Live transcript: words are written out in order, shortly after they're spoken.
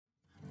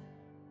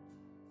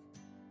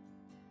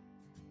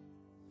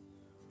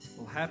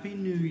Well, Happy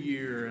New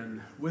Year.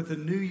 And with a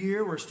new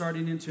year, we're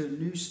starting into a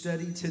new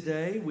study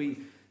today. We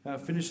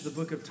finished the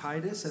book of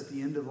Titus at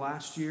the end of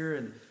last year,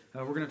 and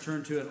we're going to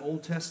turn to an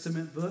Old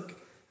Testament book.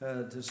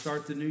 To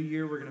start the new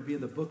year, we're going to be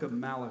in the book of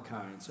Malachi.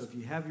 And so if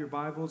you have your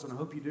Bibles, and I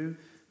hope you do,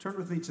 turn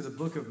with me to the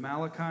book of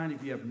Malachi. And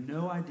if you have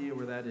no idea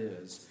where that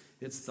is,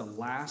 it's the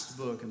last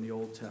book in the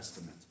Old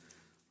Testament.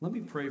 Let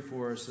me pray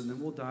for us, and then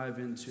we'll dive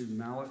into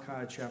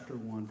Malachi chapter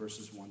 1,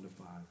 verses 1 to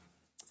 5.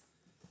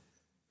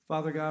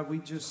 Father God, we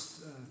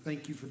just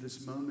thank you for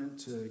this moment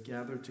to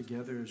gather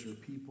together as your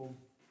people.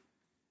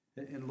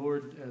 And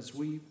Lord, as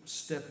we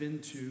step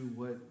into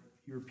what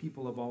your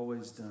people have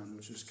always done,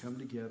 which is come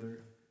together,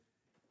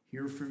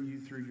 hear from you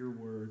through your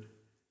word,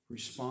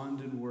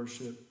 respond in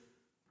worship,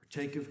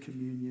 partake of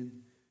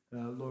communion,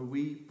 Lord,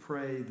 we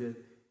pray that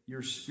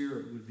your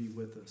Spirit would be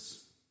with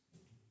us.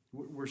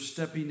 We're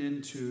stepping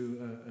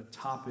into a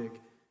topic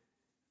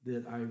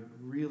that I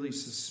really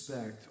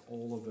suspect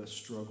all of us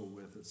struggle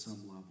with at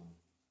some level.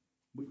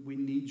 We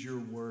need your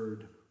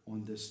word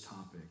on this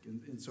topic.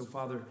 And so,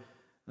 Father,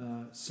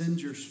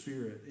 send your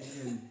Spirit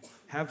and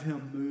have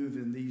him move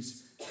in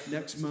these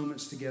next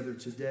moments together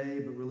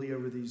today, but really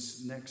over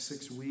these next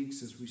 6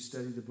 weeks as we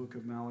study the book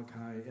of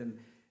Malachi.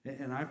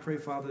 And I pray,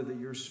 Father, that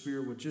your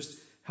Spirit would just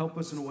help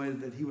us in a way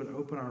that he would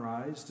open our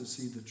eyes to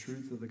see the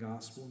truth of the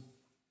gospel,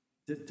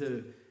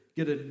 to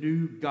get a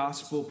new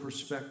gospel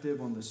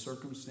perspective on the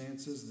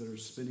circumstances that are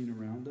spinning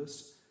around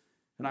us.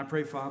 And I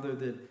pray, Father,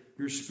 that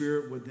your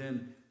Spirit would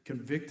then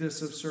convict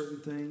us of certain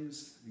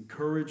things,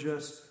 encourage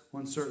us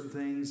on certain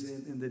things,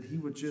 and that he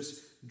would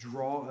just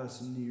draw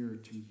us near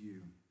to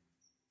you.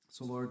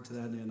 So, Lord, to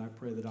that end, I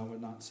pray that I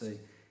would not say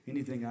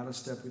anything out of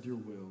step with your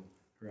will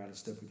or out of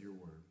step with your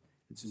word.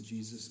 It's in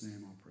Jesus'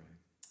 name I'll pray.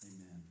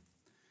 Amen.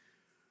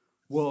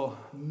 Well,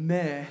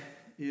 meh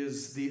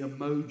is the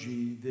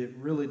emoji that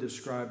really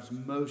describes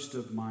most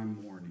of my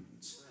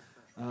mornings.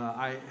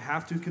 I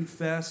have to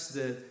confess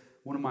that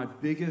one of my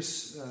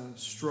biggest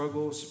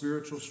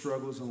spiritual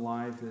struggles in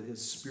life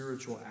is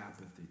spiritual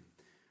apathy.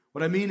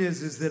 What I mean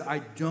is that I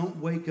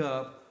don't wake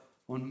up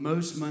on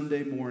most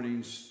Monday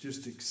mornings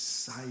just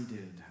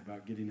excited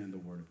about getting in the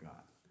Word of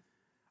God.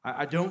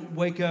 I don't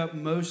wake up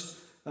most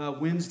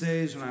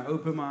Wednesdays when I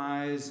open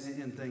my eyes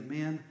and think,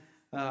 man,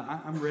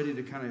 I'm ready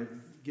to kind of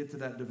get to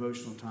that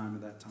devotional time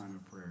and that time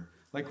of prayer.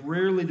 Like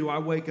rarely do I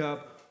wake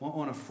up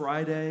on a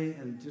Friday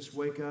and just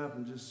wake up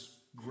and just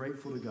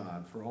grateful to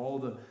God for all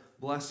the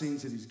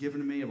blessings that he's given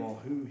to me of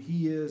all who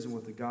he is and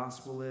what the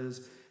gospel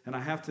is. And I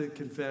have to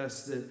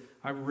confess that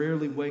I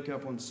rarely wake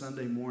up on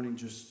Sunday morning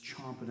just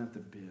chomping at the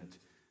bit to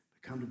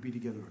come to be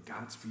together with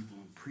God's people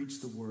and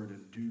preach the word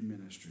and do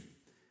ministry.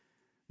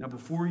 Now,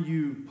 before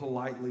you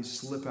politely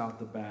slip out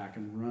the back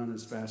and run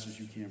as fast as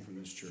you can from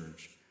this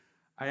church,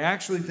 I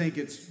actually think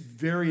it's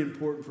very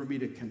important for me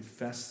to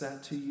confess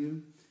that to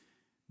you,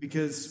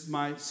 because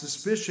my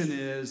suspicion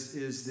is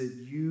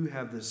that you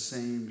have the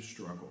same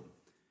struggle.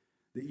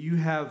 That you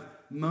have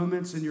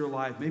moments in your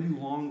life, maybe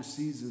long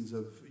seasons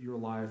of your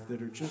life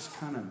that are just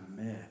kind of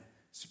meh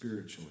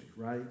spiritually,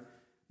 right?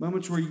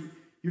 Moments where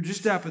you're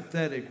just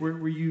apathetic,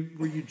 where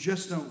you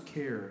just don't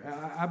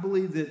care. I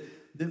believe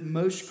that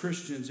most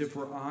Christians, if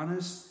we're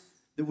honest,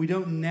 that we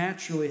don't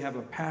naturally have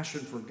a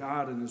passion for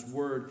God and his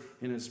word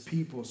and his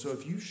people. So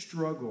if you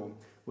struggle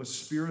with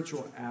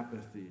spiritual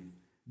apathy,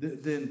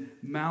 then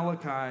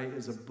Malachi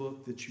is a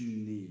book that you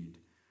need.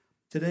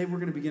 Today, we're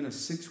going to begin a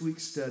 6-week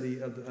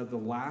study of the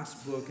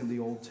last book in the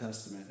Old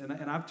Testament.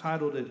 And I've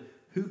titled it,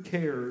 Who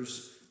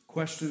Cares?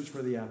 Questions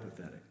for the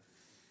Apathetic.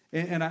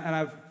 And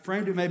I've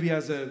framed it maybe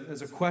as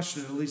a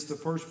question, at least the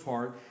first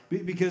part,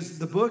 because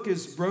the book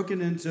is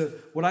broken into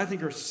what I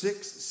think are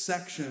 6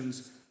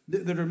 sections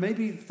that are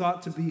maybe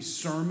thought to be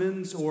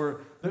sermons,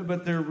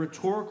 but they're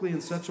rhetorically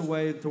in such a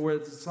way to where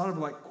it's sort of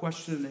like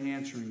question and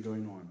answering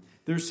going on.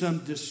 There's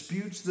some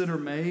disputes that are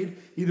made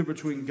either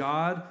between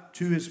God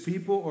to his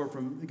people or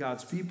from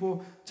God's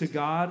people to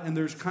God, and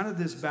there's kind of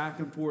this back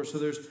and forth. So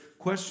there's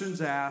questions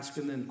asked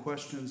and then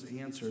questions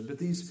answered. But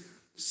these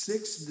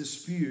 6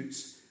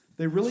 disputes,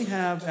 they really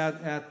have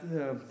at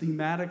the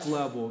thematic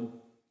level,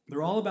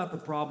 they're all about the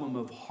problem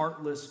of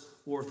heartless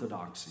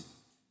orthodoxy.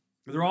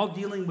 They're all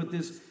dealing with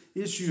this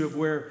issue of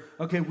where,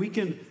 okay, we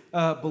can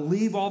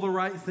believe all the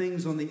right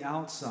things on the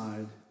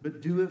outside,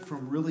 but do it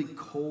from really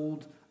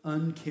cold,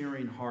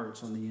 uncaring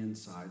hearts on the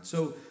inside.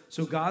 So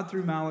God,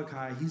 through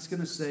Malachi, he's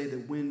going to say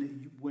that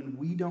when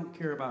we don't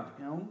care about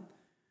him,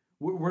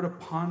 we're to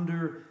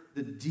ponder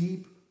the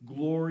deep,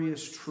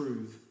 glorious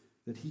truth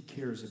that he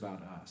cares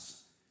about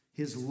us.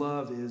 His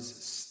love is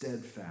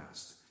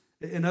steadfast.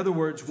 In other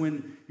words,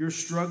 when you're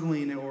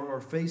struggling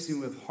or facing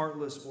with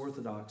heartless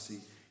orthodoxy,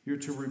 you're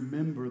to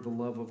remember the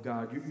love of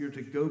God. You're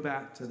to go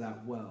back to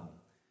that well.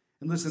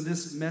 And listen,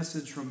 this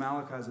message from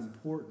Malachi is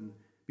important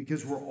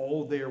because we're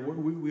all there.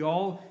 We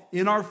all,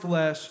 in our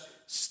flesh,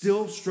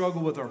 still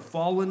struggle with our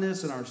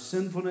fallenness and our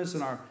sinfulness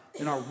and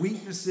our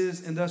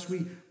weaknesses, and thus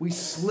we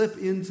slip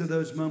into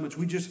those moments.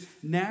 We just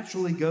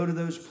naturally go to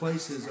those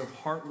places of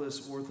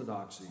heartless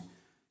orthodoxy.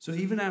 So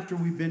even after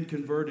we've been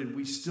converted,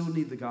 we still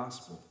need the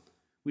gospel.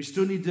 We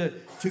still need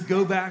to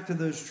go back to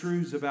those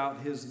truths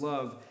about his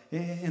love.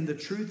 And the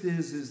truth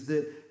is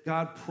that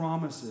God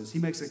promises. He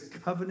makes a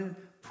covenant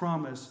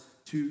promise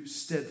to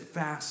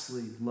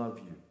steadfastly love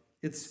you.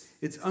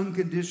 It's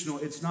unconditional.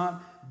 It's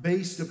not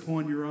based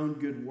upon your own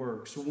good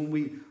works. So when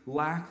we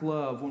lack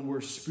love, when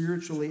we're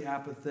spiritually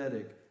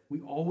apathetic,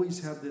 we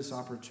always have this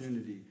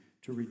opportunity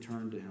to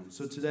return to him.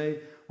 So today,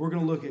 we're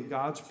going to look at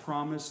God's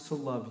promise to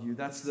love you.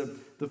 That's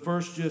the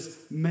first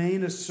just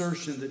main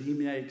assertion that he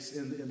makes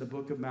in the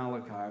book of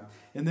Malachi.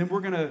 And then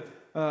we're going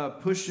to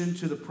push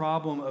into the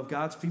problem of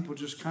God's people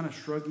just kind of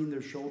shrugging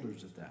their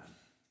shoulders at that.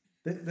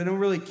 They don't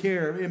really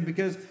care, and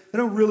because they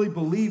don't really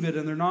believe it,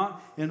 and they're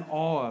not in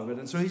awe of it.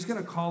 And so he's going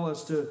to call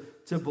us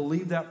to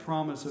believe that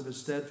promise of his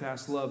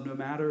steadfast love, no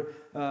matter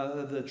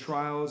the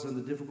trials and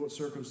the difficult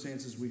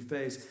circumstances we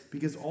face,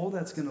 because all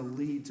that's going to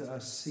lead to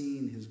us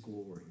seeing his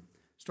glory.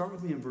 Start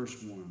with me in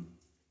verse 1.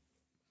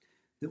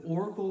 The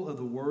oracle of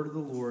the word of the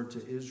Lord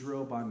to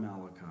Israel by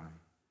Malachi.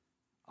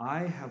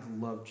 I have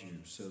loved you,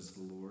 says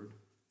the Lord.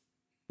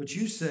 But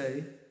you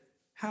say,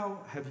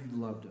 how have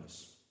you loved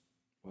us?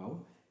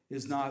 Well,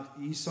 is not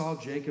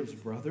Esau Jacob's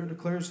brother,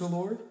 declares the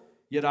Lord?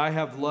 Yet I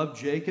have loved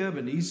Jacob,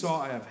 and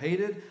Esau I have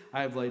hated.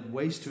 I have laid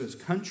waste to his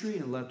country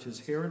and left his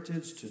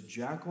heritage to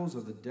jackals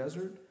of the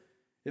desert.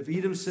 If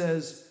Edom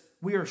says,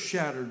 we are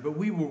shattered, but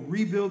we will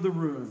rebuild the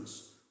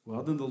ruins,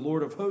 well, then the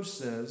Lord of hosts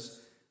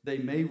says, they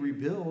may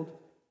rebuild,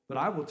 but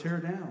I will tear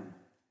down,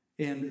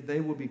 and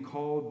they will be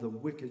called the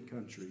wicked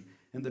country,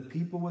 and the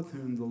people with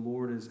whom the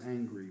Lord is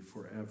angry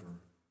forever.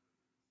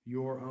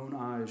 Your own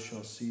eyes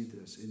shall see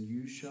this, and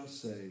you shall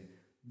say,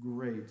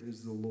 great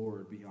is the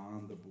Lord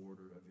beyond the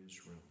border of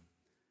Israel.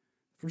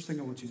 First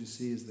thing I want you to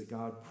see is that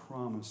God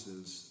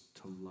promises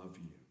to love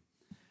you.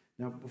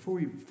 Now, before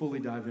we fully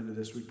dive into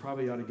this, we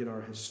probably ought to get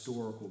our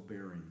historical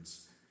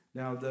bearings.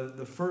 Now,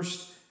 the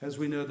first, as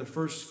we know, the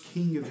first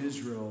king of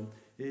Israel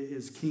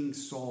is King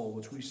Saul,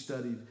 which we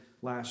studied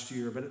last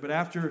year. But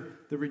after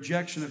the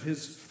rejection of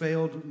his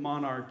failed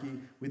monarchy,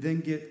 we then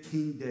get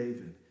King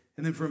David.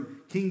 And then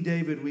from King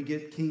David, we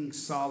get King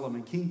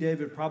Solomon. King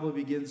David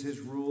probably begins his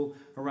rule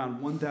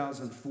around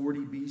 1040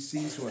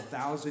 BC, so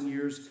 1,000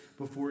 years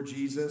before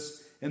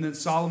Jesus. And then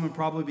Solomon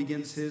probably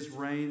begins his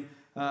reign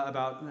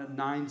about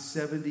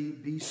 970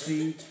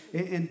 BC.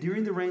 And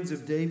during the reigns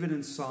of David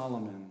and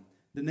Solomon,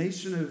 the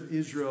nation of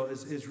Israel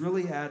is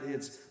really at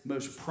its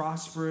most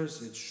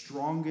prosperous, its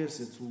strongest,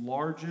 its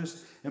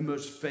largest, and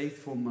most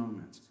faithful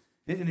moments.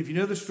 And if you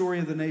know the story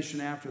of the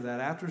nation after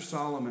that, after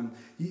Solomon,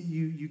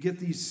 you get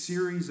these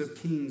series of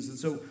kings. And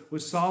so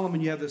with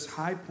Solomon, you have this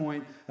high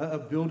point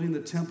of building the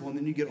temple. And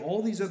then you get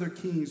all these other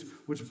kings,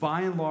 which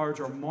by and large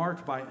are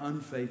marked by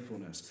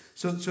unfaithfulness.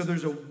 So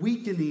there's a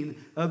weakening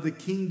of the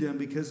kingdom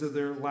because of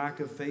their lack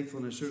of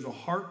faithfulness. There's a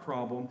heart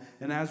problem.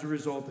 And as a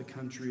result, the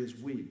country is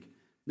weak.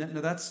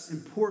 Now that's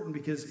important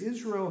because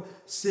Israel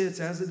sits,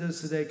 as it does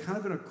today, kind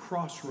of in a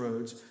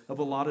crossroads of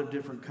a lot of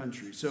different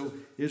countries. So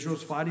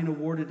Israel's fighting a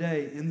war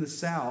today in the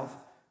south,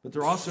 but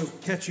they're also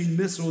catching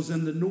missiles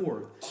in the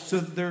north.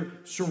 So they're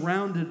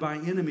surrounded by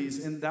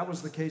enemies, and that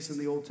was the case in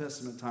the Old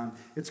Testament time.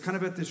 It's kind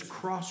of at this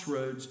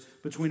crossroads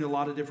between a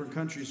lot of different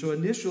countries. So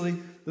initially,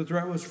 the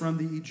threat was from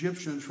the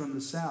Egyptians from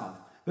the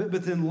south.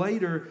 But then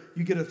later,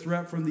 you get a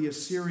threat from the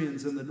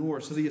Assyrians in the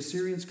north. So the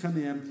Assyrians come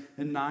in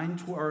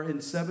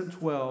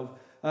 712,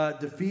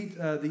 defeat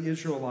the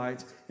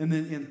Israelites,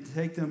 and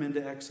take them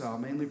into exile,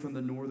 mainly from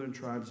the northern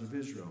tribes of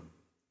Israel.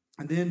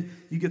 And then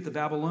you get the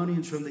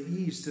Babylonians from the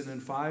east, and in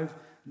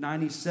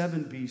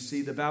 597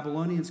 BC, the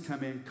Babylonians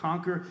come in,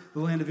 conquer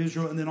the land of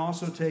Israel, and then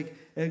also take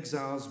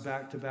exiles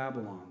back to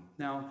Babylon.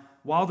 Now,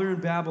 while they're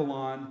in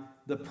Babylon,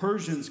 the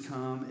Persians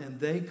come and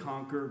they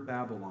conquer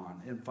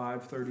Babylon in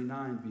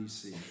 539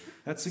 BC.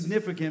 That's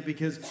significant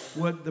because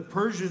what the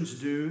Persians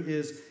do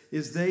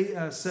is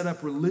they set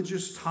up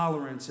religious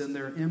tolerance in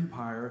their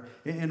empire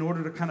in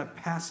order to kind of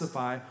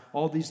pacify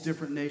all these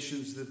different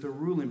nations that they're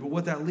ruling. But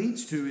what that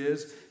leads to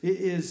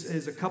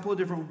is a couple of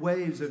different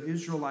waves of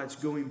Israelites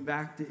going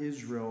back to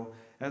Israel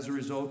as a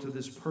result of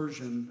this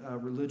Persian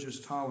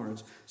religious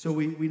tolerance. So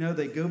we know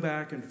they go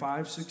back in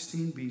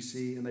 516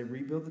 BC and they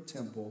rebuild the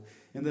temple.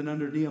 And then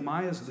under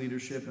Nehemiah's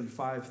leadership in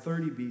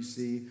 530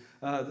 BC,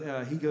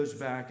 he goes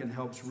back and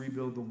helps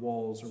rebuild the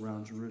walls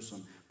around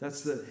Jerusalem.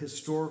 That's the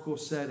historical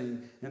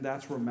setting, and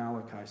that's where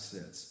Malachi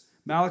sits.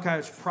 Malachi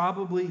is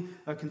probably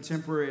a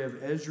contemporary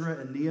of Ezra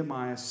and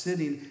Nehemiah,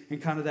 sitting in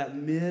kind of that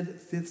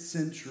mid-5th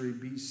century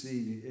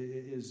BC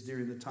is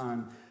during the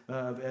time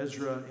of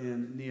Ezra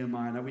and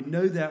Nehemiah. Now, we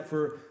know that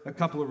for a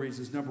couple of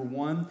reasons. Number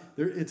one,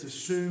 it's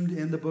assumed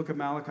in the book of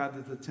Malachi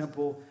that the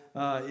temple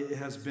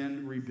has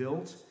been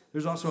rebuilt.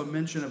 There's also a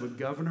mention of a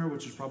governor,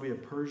 which is probably a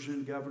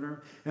Persian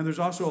governor. And there's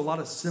also a lot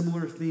of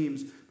similar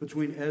themes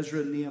between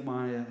Ezra,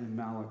 Nehemiah, and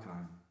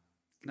Malachi.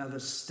 Now, the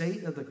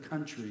state of the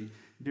country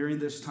during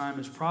this time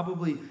is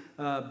probably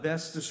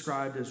best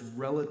described as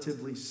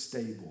relatively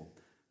stable.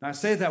 Now, I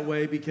say it that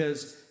way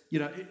because,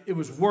 it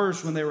was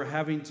worse when they were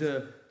having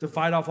to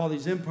fight off all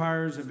these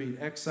empires and being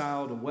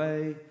exiled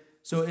away.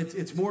 So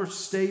it's more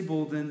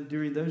stable than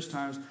during those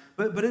times.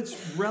 But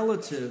it's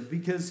relative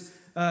because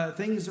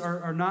things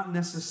are not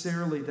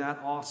necessarily that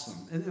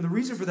awesome. And the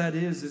reason for that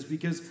is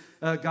because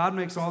God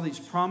makes all these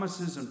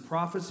promises and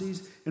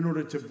prophecies in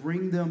order to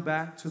bring them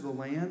back to the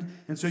land.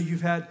 And so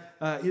you've had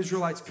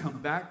Israelites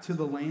come back to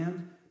the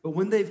land. But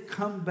when they've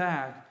come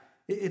back,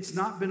 it's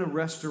not been a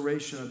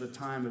restoration of the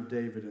time of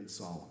David and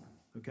Solomon,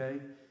 okay?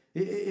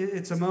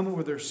 It's a moment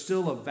where they're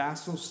still a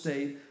vassal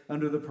state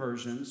under the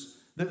Persians.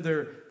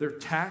 They're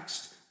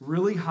taxed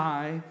really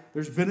high.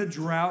 There's been a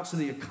drought, so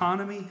the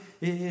economy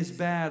is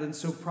bad. And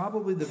so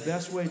probably the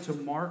best way to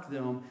mark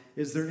them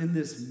is they're in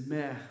this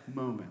meh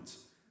moment.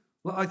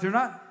 Like they're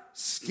not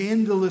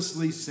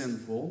scandalously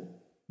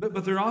sinful,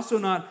 but they're also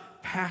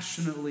not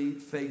passionately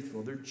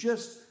faithful. They're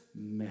just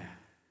meh.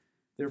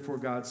 Therefore,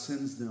 God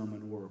sends them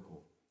an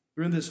oracle.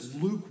 They're in this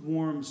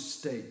lukewarm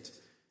state.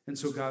 And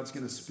so God's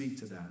going to speak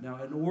to that. Now,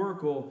 an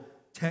oracle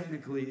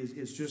technically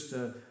is just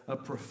a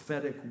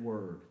prophetic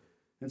word.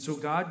 And so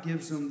God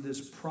gives them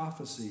this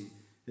prophecy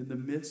in the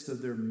midst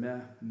of their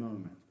meh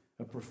moment,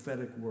 a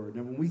prophetic word.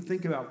 Now, when we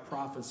think about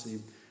prophecy,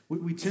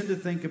 we tend to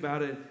think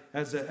about it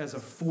as a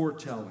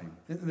foretelling.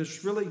 And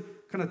there's really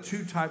kind of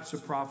two types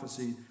of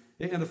prophecy.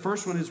 And the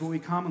first one is what we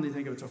commonly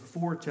think of. It's a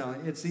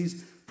foretelling. It's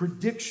these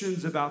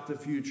predictions about the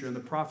future, and the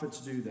prophets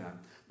do that.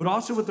 But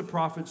also what the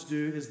prophets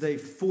do is they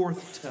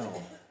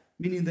forthtell,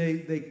 meaning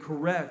they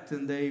correct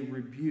and they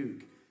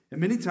rebuke. And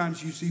many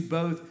times you see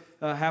both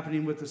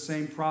happening with the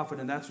same prophet,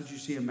 and that's what you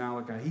see in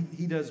Malachi.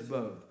 He does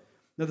both.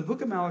 Now, the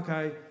book of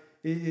Malachi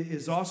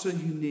is also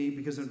unique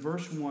because in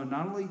verse 1,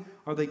 not only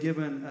are they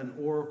given an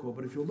oracle,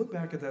 but if you'll look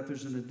back at that,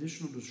 there's an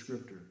additional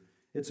descriptor.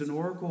 It's an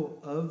oracle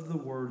of the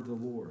word of the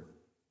Lord.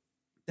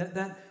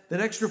 That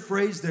extra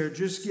phrase there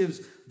just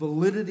gives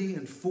validity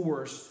and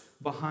force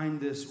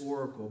behind this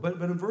oracle.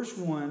 But in verse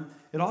 1,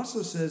 it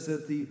also says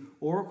that the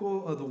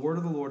oracle of the word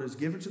of the Lord is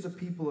given to the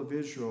people of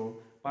Israel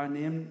by a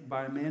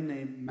man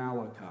named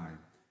Malachi.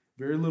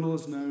 Very little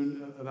is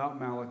known about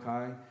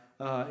Malachi.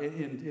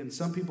 And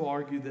some people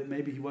argue that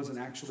maybe he wasn't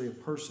actually a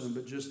person,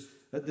 but just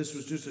that this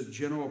was just a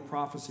general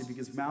prophecy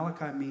because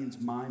Malachi means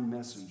my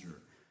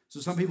messenger. So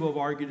some people have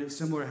argued it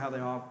similar to how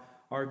they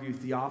argue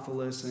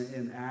Theophilus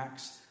in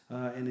Acts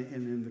and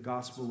in the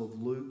Gospel of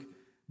Luke.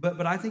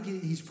 But I think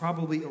he's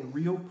probably a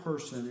real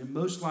person, and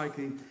most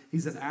likely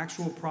he's an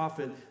actual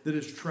prophet that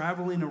is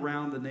traveling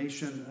around the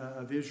nation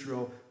of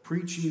Israel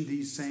preaching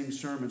these same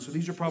sermons. So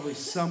these are probably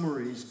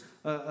summaries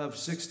of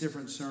 6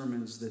 different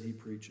sermons that he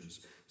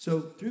preaches.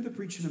 So through the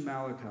preaching of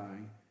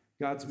Malachi,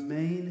 God's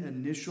main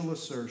initial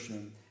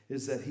assertion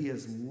is that he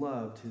has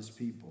loved his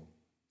people.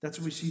 That's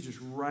what we see just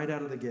right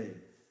out of the gate,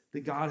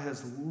 that God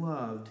has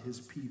loved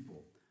his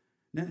people.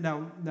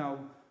 Now,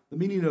 the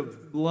meaning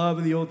of love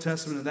in the Old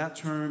Testament in that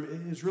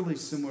term is really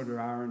similar to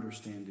our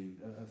understanding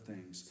of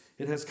things.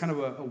 It has kind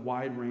of a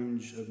wide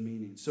range of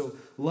meanings. So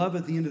love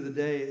at the end of the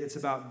day, it's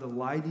about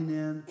delighting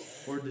in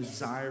or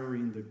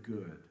desiring the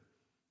good.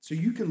 So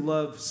you can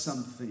love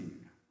something,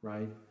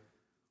 right?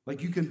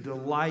 Like you can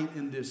delight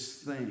in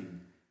this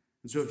thing.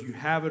 And so if you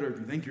have it or if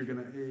you think you're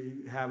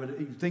going to have it,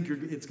 you think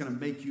it's going to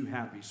make you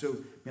happy. So,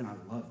 man,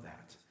 I love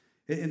that.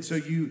 And so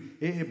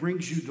it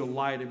brings you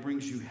delight. It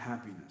brings you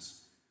happiness.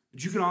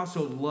 But you can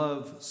also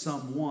love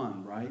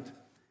someone, right?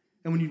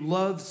 And when you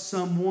love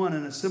someone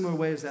in a similar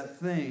way as that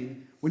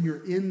thing, when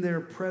you're in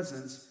their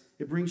presence,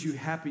 it brings you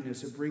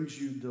happiness. It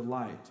brings you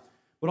delight.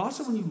 But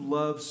also when you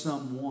love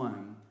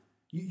someone,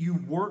 you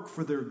work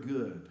for their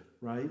good,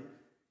 right?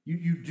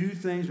 You do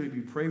things, maybe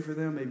you pray for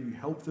them, maybe you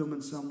help them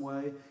in some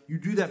way. You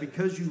do that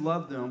because you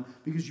love them,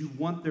 because you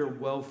want their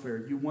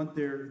welfare, you want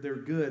their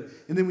good.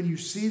 And then when you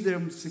see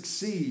them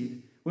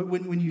succeed,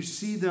 when you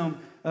see them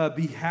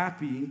be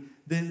happy,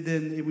 then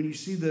when you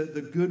see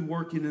the good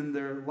working in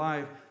their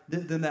life,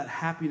 then that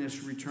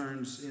happiness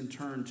returns in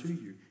turn to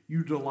you.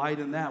 You delight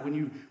in that when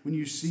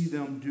you see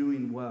them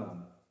doing well.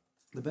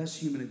 The best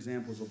human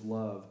examples of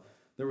love,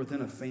 they're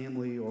within a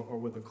family or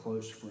with a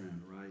close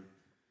friend, right?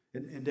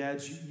 And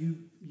dads,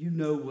 you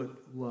know what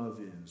love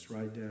is,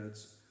 right,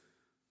 dads?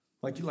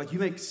 Like you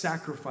make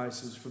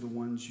sacrifices for the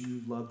ones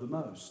you love the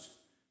most.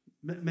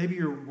 Maybe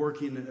you're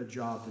working a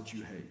job that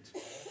you hate.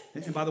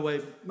 And by the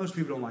way, most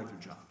people don't like their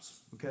jobs,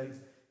 okay?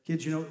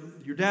 Kids,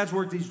 your dads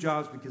work these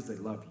jobs because they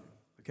love you,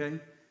 okay?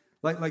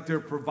 Like they're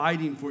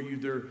providing for you.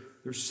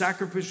 They're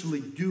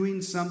sacrificially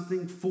doing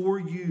something for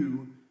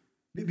you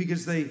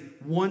because they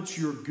want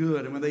your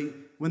good. And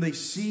when they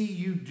see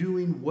you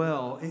doing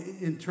well,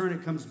 in turn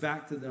it comes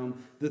back to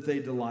them that they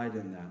delight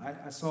in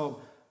that. I saw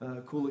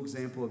a cool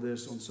example of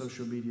this on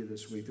social media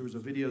this week. There was a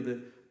video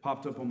that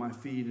popped up on my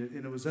feed,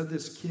 and it was of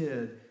this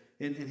kid,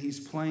 and he's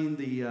playing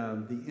the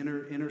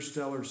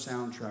Interstellar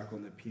soundtrack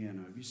on the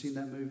piano. Have you seen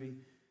that movie?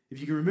 If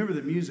you can remember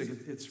the music,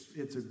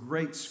 it's a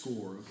great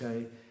score,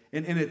 okay?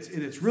 And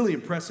it's really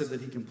impressive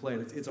that he can play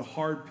it. It's a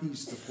hard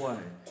piece to play.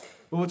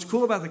 But what's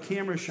cool about the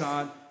camera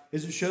shot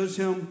is it shows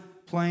him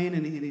playing,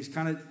 and he's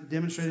kind of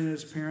demonstrating to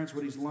his parents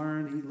what he's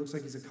learned. He looks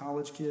like he's a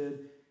college kid.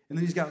 And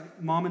then he's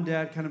got mom and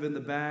dad kind of in the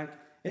back,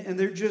 and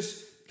they're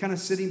just kind of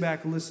sitting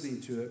back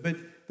listening to it.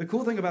 But the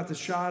cool thing about the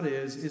shot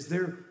is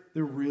they're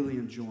really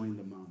enjoying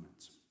the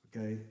moments,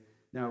 okay?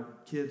 Now,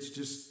 kids,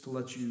 just to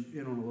let you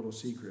in on a little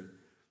secret,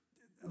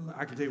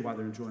 I can tell you why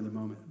they're enjoying the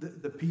moment.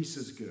 The piece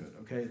is good,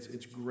 okay?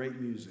 It's great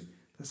music.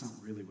 That's not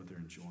really what they're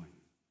enjoying.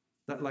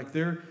 Like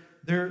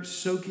they're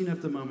soaking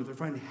up the moment. They're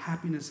finding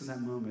happiness in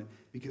that moment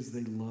because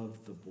they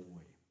love the boy.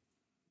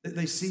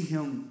 They see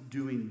him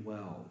doing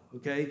well,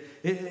 okay?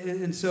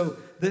 And so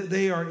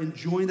they are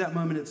enjoying that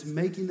moment. It's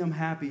making them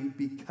happy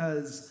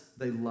because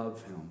they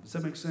love him. Does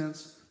that make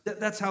sense?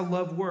 That's how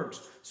love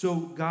works. So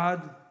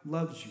God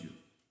loves you.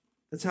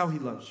 That's how he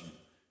loves you.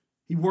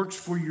 He works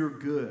for your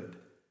good.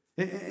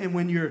 And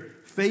when you're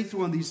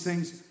faithful in these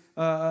things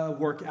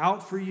work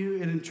out for you,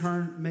 it in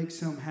turn makes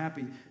him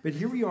happy. But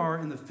here we are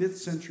in the 5th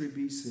century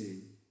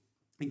BC,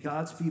 and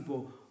God's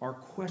people are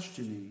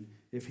questioning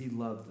if he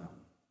loved them.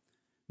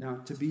 Now,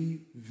 to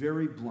be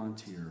very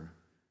blunt here,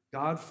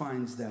 God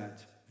finds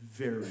that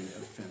very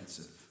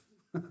offensive,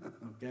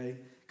 okay?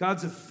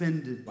 God's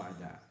offended by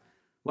that.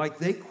 Like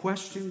they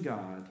question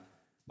God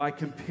by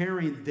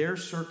comparing their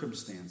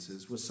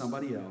circumstances with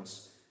somebody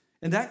else,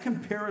 and that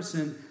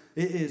comparison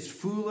is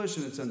foolish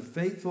and it's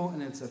unfaithful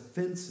and it's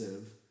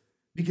offensive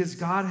because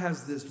God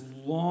has this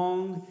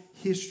long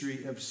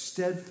history of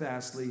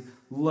steadfastly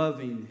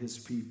loving his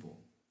people.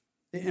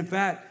 In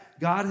fact,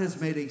 God has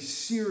made a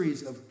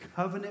series of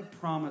covenant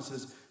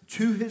promises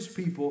to his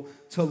people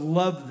to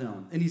love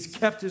them, and he's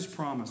kept his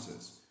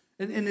promises.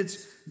 And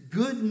it's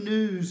good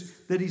news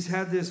that he's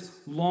had this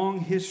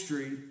long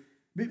history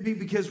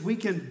because we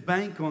can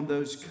bank on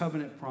those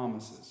covenant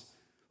promises.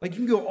 Like you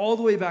can go all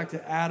the way back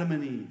to Adam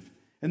and Eve,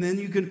 and then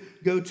you can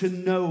go to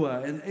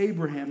Noah and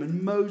Abraham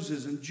and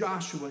Moses and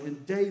Joshua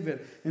and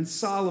David and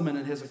Solomon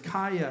and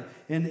Hezekiah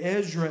and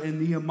Ezra and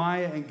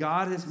Nehemiah, and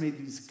God has made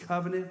these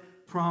covenant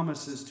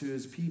promises to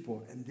his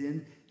people, and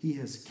then he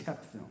has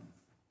kept them.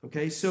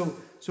 Okay, so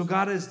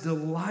God is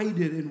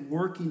delighted in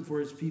working for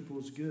his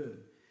people's good.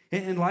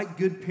 And like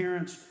good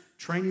parents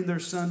training their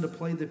son to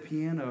play the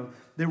piano,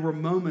 there were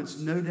moments,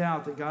 no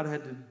doubt, that God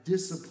had to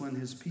discipline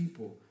his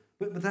people.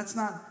 But that's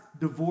not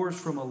divorced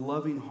from a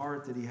loving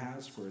heart that he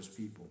has for his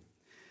people.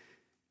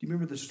 Do you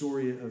remember the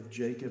story of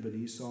Jacob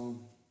and Esau?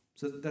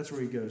 So that's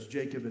where he goes,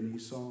 Jacob and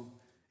Esau.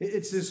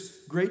 It's this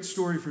great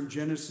story from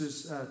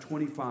Genesis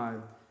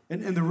 25.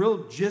 And the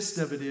real gist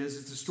of it is,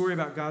 it's a story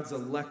about God's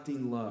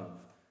electing love.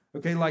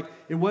 Okay, like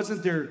it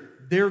wasn't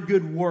their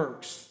good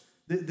works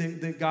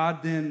that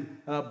God then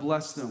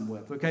blessed them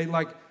with. Okay,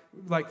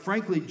 like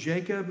frankly,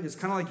 Jacob is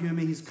kind of like you and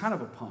me. He's kind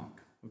of a punk.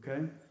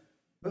 Okay,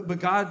 but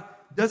God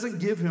doesn't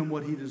give him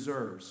what he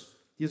deserves.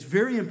 He has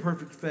very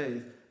imperfect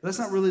faith. That's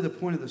not really the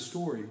point of the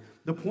story.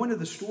 The point of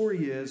the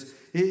story is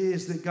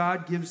that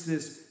God gives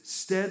this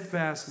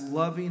steadfast,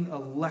 loving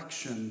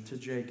election to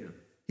Jacob.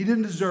 He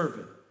didn't deserve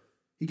it.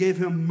 He gave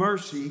him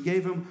mercy. He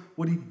gave him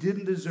what he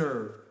didn't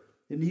deserve.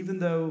 And even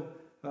though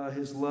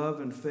his love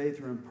and faith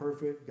are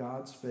imperfect,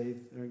 God's faith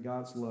and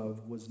God's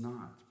love was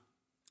not.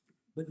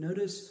 But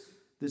notice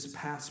this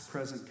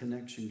past-present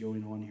connection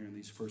going on here in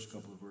these first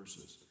couple of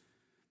verses.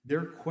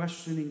 They're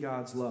questioning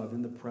God's love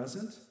in the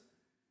present,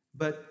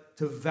 but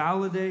to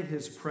validate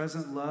his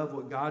present love,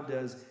 what God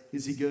does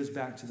is he goes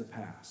back to the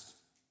past.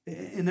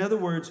 In other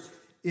words,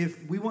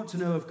 if we want to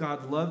know if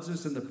God loves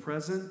us in the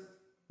present,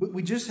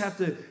 we just have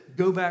to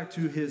go back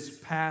to his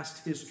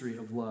past history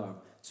of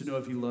love to know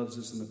if he loves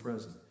us in the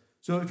present.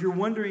 So if you're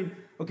wondering,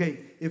 okay,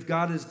 if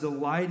God is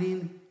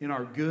delighting in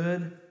our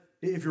good,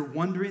 if you're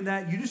wondering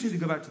that, you just need to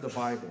go back to the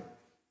Bible.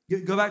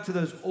 Go back to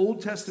those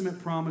Old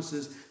Testament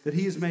promises that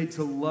he has made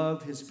to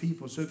love his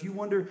people. So if you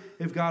wonder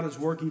if God is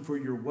working for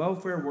your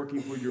welfare,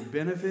 working for your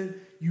benefit,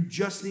 you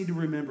just need to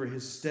remember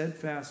his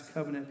steadfast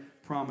covenant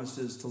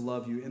promises to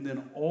love you, and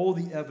then all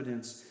the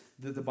evidence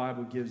that the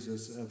Bible gives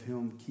us of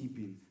him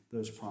keeping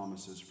those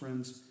promises.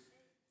 Friends,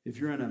 if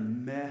you're in a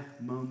meh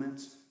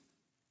moment,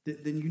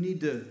 then you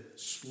need to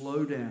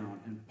slow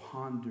down and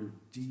ponder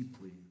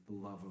deeply the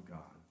love of God.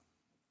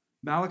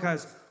 Malachi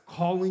is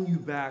calling you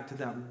back to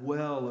that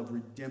well of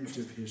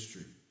redemptive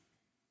history.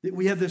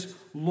 We have this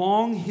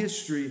long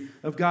history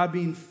of God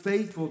being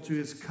faithful to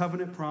his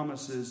covenant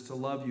promises to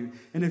love you.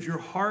 And if your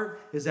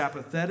heart is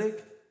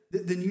apathetic,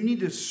 then you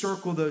need to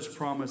circle those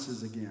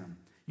promises again.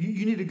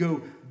 You need to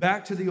go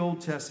back to the Old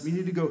Testament.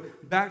 You need to go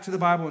back to the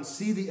Bible and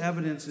see the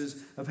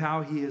evidences of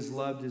how he has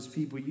loved his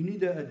people. You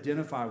need to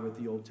identify with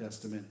the Old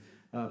Testament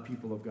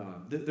people of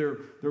God. They're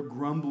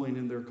grumbling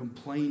and they're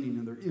complaining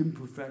and their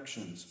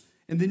imperfections.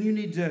 And then you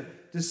need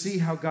to see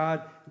how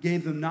God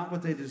gave them not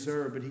what they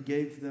deserve, but he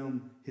gave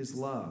them his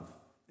love.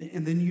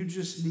 And then you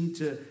just need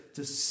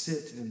to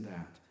sit in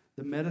that.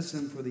 The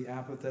medicine for the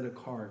apathetic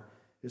heart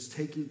is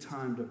taking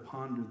time to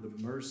ponder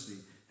the mercy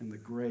and the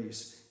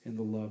grace and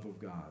the love of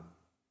God.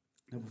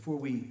 Now, before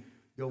we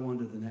go on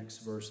to the next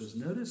verses,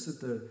 notice that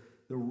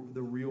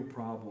the real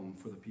problem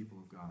for the people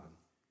of God.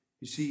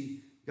 You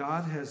see,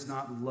 God has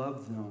not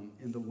loved them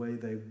in the way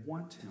they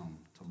want him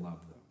to love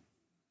them.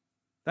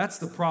 That's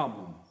the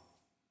problem.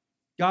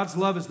 God's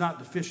love is not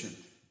deficient.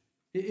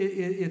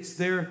 It's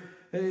there.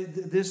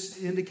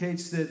 This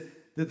indicates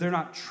that they're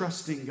not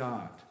trusting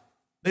God.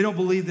 They don't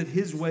believe that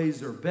his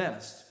ways are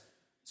best.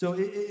 So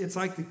it's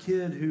like the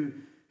kid who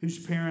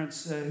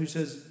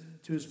says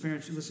to his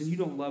parents, listen, you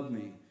don't love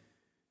me.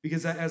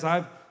 Because as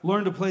I've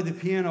learned to play the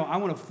piano, I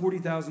want a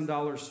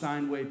 $40,000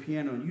 Steinway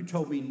piano, and you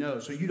told me no,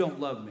 so you don't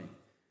love me.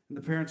 And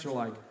the parents are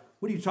like,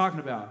 what are you talking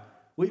about?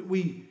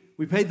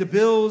 We paid the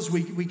bills,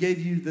 we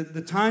gave you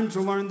the time to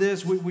learn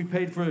this, we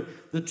paid for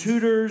the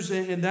tutors,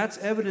 and that's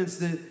evidence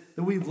that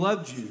we've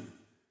loved you.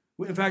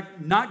 In fact,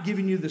 not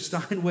giving you the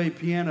Steinway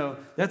piano,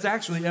 that's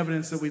actually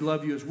evidence that we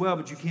love you as well,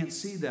 but you can't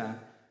see that.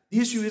 The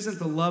issue isn't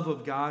the love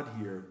of God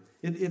here.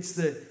 It's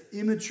the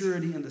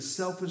immaturity and the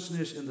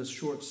selfishness and the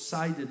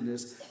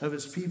short-sightedness of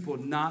his people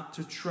not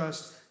to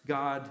trust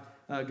God.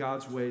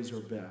 God's ways are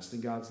best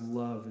and God's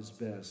love is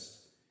best.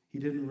 He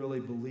didn't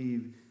really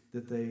believe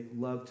that they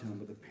loved him,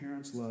 but the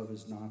parents' love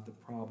is not the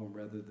problem.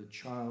 Rather, the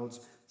child's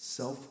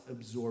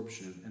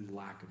self-absorption and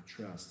lack of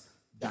trust.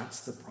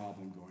 That's the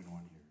problem going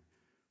on here.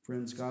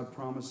 Friends, God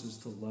promises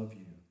to love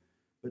you,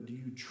 but do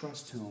you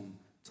trust him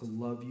to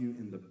love you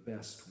in the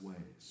best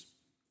ways?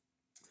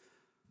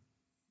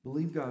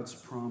 Believe God's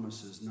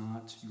promises,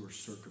 not your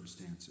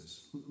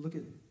circumstances. Look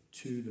at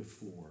 2-4.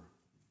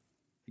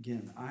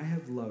 Again, I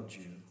have loved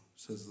you,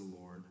 says the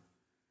Lord,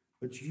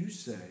 but you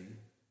say,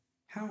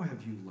 how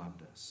have you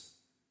loved us?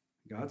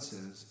 God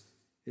says,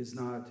 is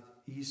not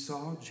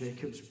Esau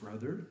Jacob's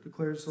brother,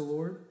 declares the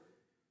Lord?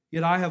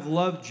 Yet I have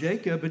loved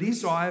Jacob, but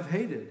Esau I have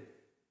hated.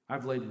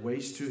 I've laid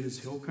waste to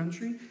his hill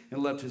country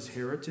and left his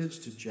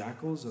heritage to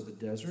jackals of the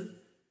desert.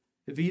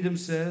 If Edom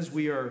says,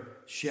 we are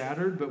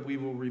shattered, but we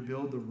will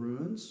rebuild the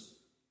ruins,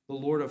 the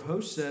Lord of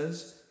hosts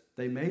says,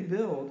 they may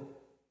build,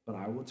 but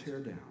I will tear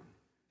down.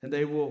 And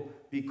they will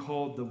be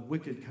called the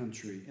wicked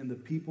country and the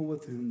people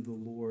with whom the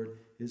Lord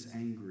is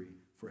angry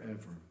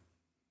forever.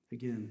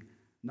 Again,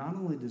 not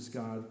only does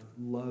God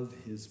love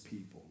his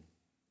people,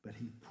 but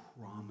he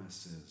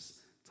promises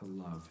to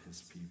love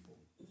his people.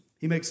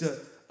 He makes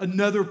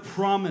another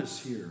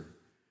promise here.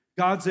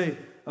 God's a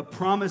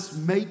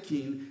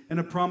promise-making and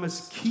a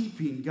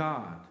promise-keeping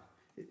God.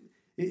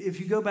 If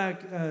you go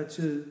back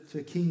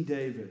to King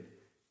David,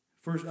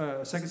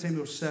 2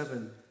 Samuel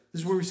 7,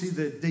 this is where we see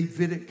the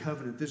Davidic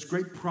covenant, this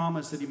great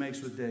promise that he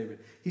makes with David.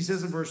 He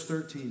says in verse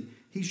 13,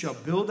 he shall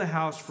build a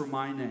house for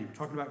my name,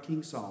 talking about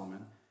King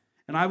Solomon,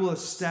 and I will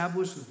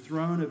establish the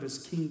throne of his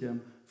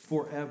kingdom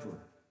forever.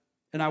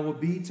 And I will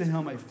be to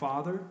him a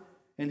father,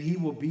 and he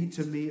will be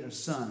to me a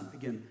son.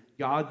 Again,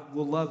 God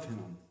will love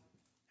him.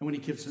 And when he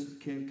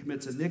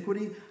commits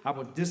iniquity, I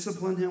will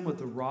discipline him with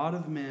the rod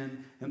of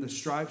men and the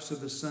stripes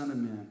of the Son of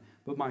Men.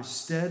 But my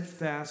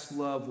steadfast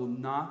love will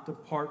not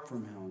depart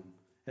from him,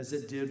 as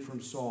it did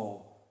from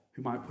Saul,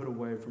 whom I put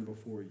away from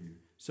before you.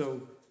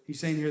 So he's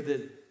saying here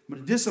that I'm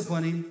going to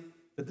discipline him.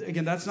 But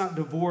again, that's not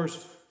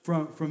divorce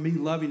from me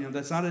loving him.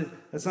 That's not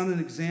an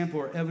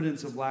example or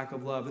evidence of lack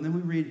of love. And then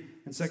we read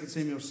in 2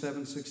 Samuel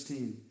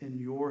 7:16, in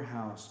your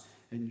house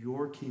and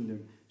your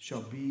kingdom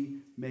shall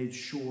be made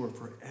sure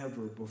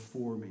forever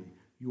before me.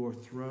 Your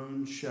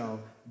throne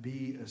shall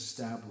be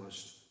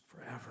established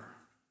forever.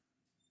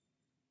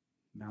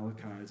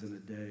 Malachi is in a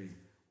day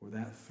where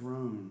that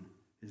throne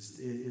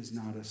is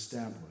not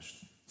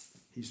established.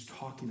 He's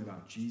talking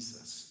about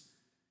Jesus.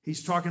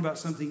 He's talking about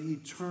something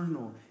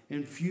eternal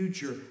and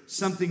future,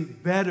 something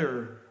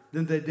better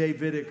than the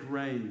Davidic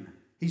reign.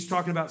 He's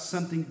talking about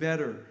something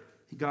better.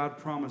 God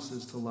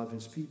promises to love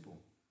his people.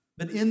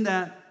 But in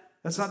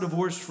that's not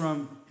divorced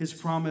from his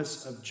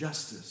promise of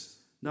justice.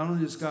 Not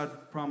only does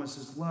God promise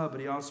his love, but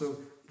he also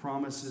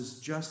promises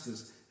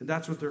justice. And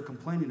that's what they're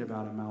complaining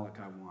about in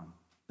Malachi 1.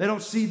 They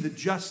don't see the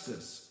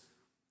justice.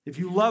 If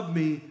you love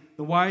me,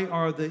 then why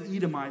are the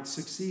Edomites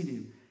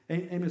succeeding?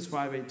 Amos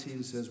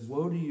 5:18 says,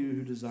 woe to you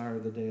who desire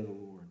the day of the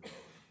Lord.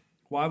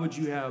 Why would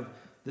you have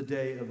the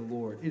day of the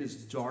Lord? It is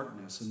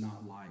darkness and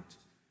not light.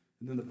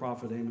 And then the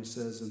prophet Amos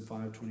says in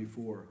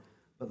 5:24,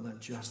 but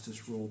let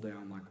justice roll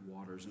down like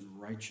waters and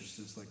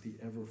righteousness like the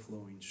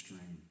ever-flowing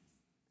stream.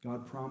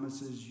 God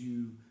promises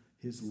you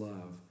his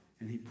love,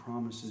 and he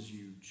promises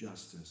you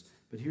justice.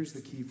 But here's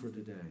the key for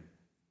today.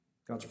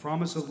 God's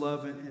promise of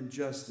love and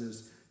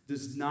justice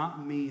does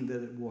not mean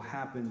that it will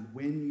happen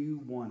when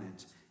you want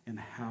it and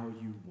how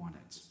you want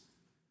it.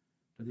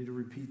 Do I need to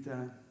repeat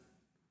that?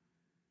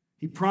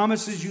 He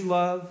promises you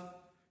love.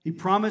 He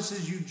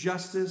promises you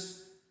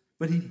justice,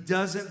 but he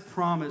doesn't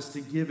promise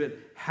to give it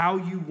how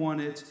you want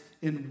it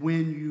and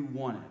when you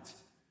want it.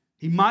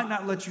 He might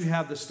not let you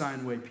have the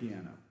Steinway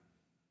piano.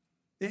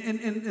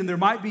 And there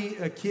might be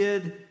a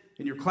kid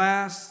in your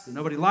class that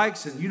nobody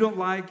likes and you don't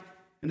like,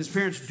 and his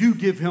parents do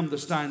give him the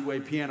Steinway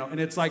piano, and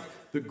it's like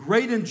the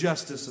great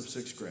injustice of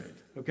 6th grade,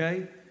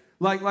 okay?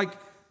 Like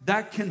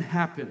that can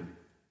happen.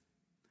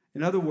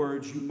 In other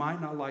words, you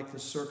might not like the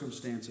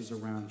circumstances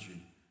around you,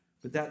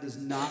 but that does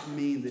not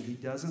mean that he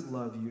doesn't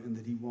love you and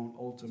that he won't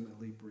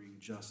ultimately bring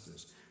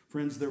justice.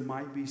 Friends, there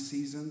might be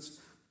seasons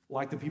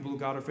like the people of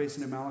God are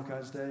facing in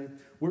Malachi's day,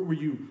 where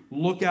you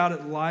look out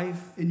at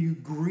life and you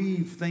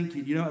grieve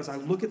thinking, as I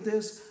look at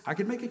this, I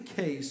can make a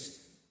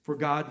case for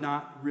God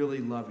not really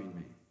loving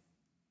me.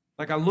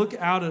 Like I look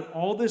out at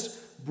all this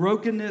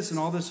brokenness and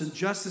all this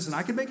injustice, and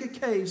I can make a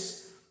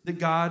case that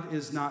God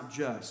is not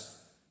just.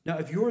 Now,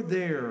 if you're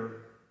there,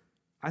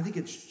 I think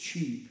it's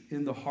cheap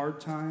in the hard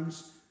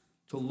times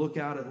to look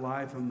out at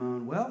life and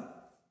moan, well,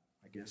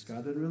 I guess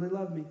God didn't really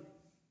love me.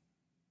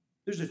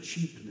 There's a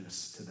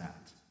cheapness to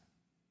that.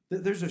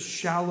 There's a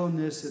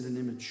shallowness and an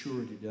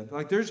immaturity to that.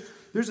 Like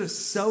there's a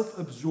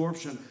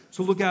self-absorption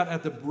to look out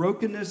at the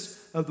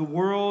brokenness of the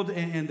world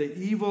and the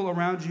evil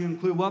around you and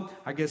conclude, well,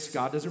 I guess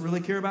God doesn't really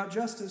care about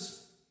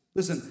justice.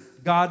 Listen,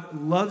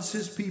 God loves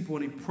his people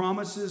and he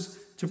promises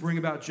to bring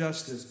about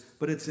justice,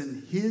 but it's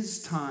in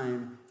his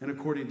time and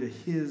according to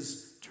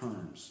his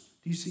terms.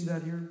 Do you see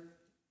that here?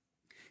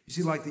 You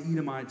see, like the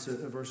Edomites,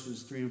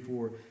 verses 3 and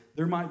 4,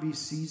 there might be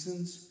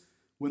seasons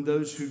when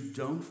those who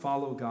don't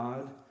follow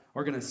God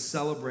are going to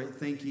celebrate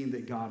thinking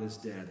that God is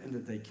dead and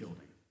that they killed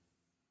him.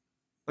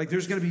 Like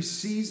there's going to be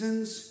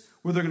seasons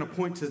where they're going to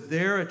point to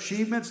their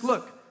achievements.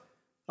 Look,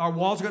 our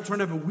walls got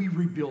torn up and we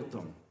rebuilt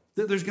them.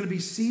 There's going to be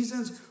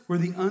seasons where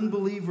the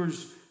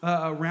unbelievers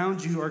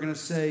around you are going to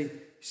say,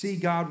 see,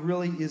 God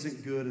really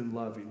isn't good and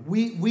loving.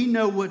 We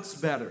know what's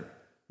better.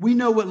 We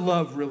know what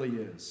love really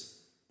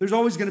is. There's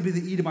always going to be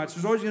the Edomites.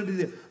 There's always going to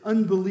be the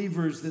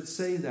unbelievers that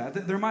say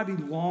that. There might be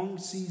long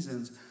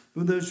seasons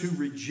when those who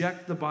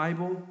reject the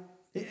Bible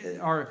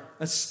are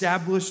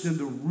established in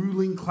the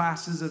ruling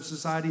classes of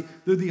society.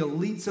 They're the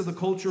elites of the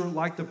culture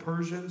like the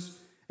Persians.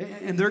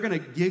 And they're going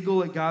to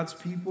giggle at God's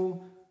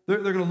people. They're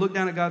going to look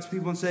down at God's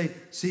people and say,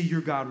 see,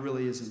 your God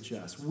really isn't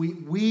just.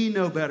 We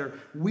know better.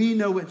 We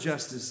know what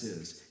justice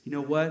is. You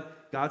know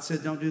what? God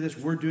said don't do this.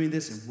 We're doing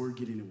this and we're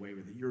getting away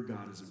with it. Your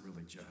God isn't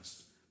really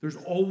just. There's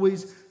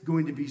always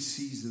going to be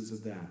seasons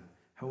of that.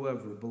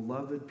 However,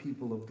 beloved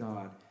people of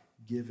God,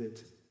 give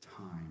it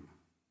time.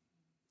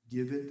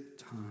 Give it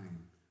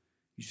time.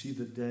 You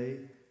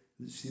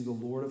see the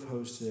Lord of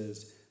hosts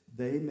says,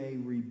 they may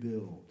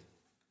rebuild,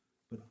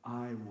 but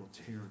I will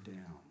tear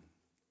down.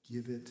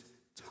 Give it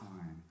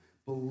time.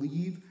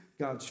 Believe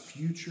God's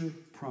future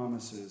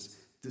promises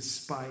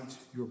despite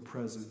your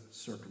present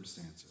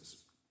circumstances.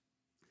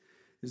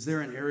 Is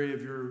there an area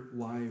of your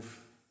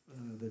life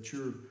that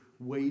you're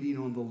waiting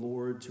on the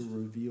Lord to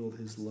reveal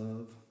his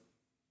love?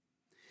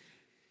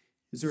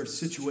 Is there a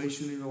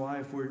situation in your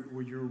life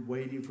where you're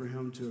waiting for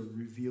him to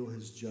reveal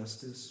his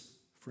justice?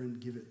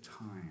 Friend, give it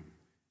time.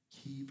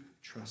 Keep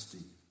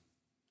trusting.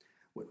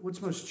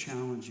 What's most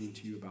challenging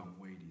to you about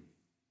waiting?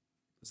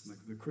 Listen,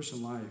 the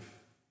Christian life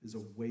is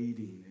a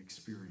waiting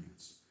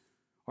experience.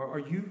 Are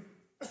you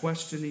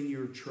questioning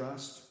your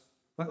trust?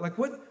 Like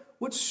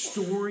what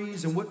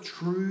stories and what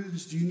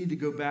truths do you need to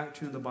go back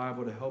to in the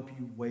Bible to help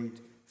you wait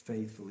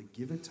faithfully?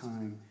 Give it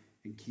time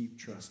and keep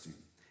trusting.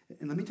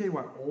 And let me tell you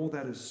why all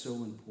that is so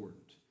important.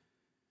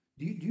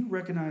 Do you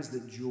recognize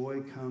that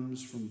joy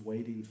comes from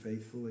waiting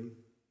faithfully?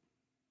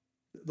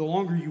 The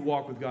longer you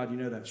walk with God, you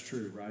know that's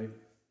true, right?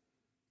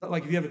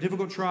 Like if you have a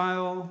difficult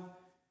trial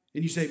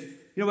and you say,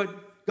 you know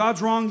what,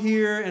 God's wrong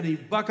here, and you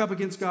buck up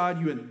against God,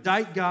 you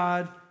indict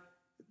God,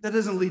 that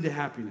doesn't lead to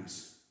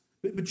happiness.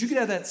 But you can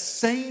have that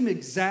same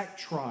exact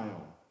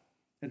trial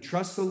and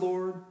trust the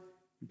Lord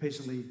and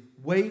patiently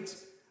wait.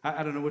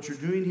 I don't know what you're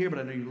doing here, but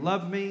I know you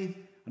love me.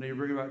 I know you're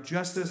bringing about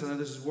justice. I know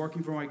this is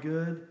working for my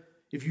good.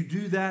 If you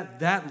do that,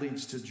 that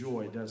leads to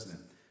joy, doesn't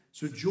it?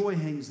 So joy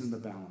hangs in the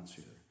balance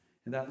here.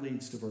 And that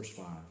leads to verse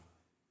 5.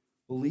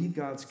 Believe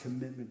God's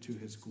commitment to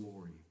his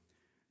glory.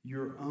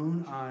 Your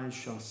own eyes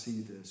shall see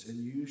this,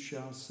 and you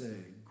shall say,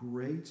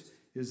 great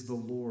is the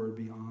Lord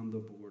beyond the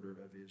border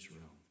of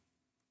Israel.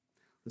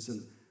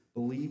 Listen,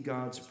 believe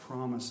God's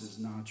promises,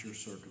 not your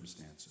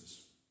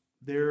circumstances.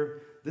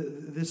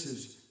 This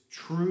is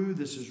true.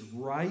 This is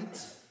right.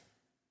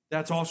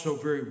 That's also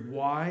very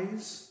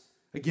wise.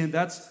 Again,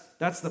 that's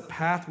the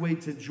pathway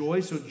to joy.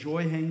 So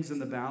joy hangs in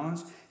the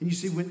balance. And you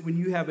see, when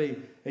you have a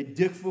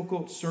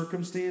difficult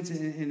circumstance,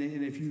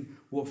 and if you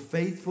will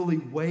faithfully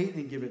wait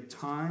and give it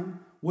time,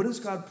 what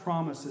does God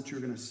promise that you're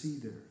going to see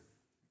there?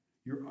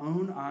 Your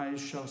own eyes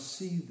shall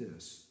see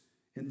this,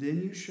 and then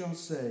you shall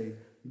say,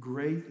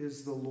 great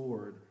is the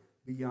Lord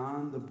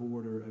beyond the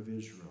border of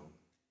Israel.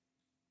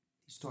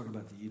 He's talking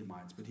about the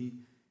Edomites, but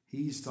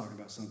he's talking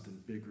about something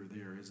bigger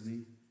there, isn't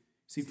he?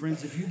 See,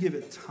 friends, if you give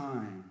it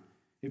time,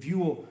 if you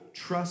will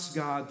trust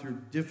God through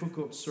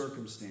difficult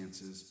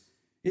circumstances,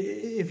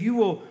 if you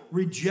will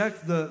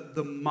reject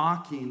the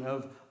mocking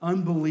of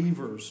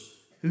unbelievers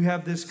who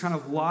have this kind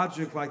of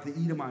logic like the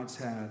Edomites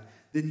had,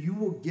 then you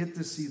will get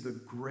to see the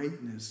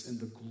greatness and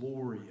the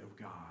glory of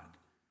God.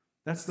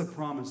 That's the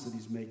promise that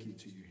he's making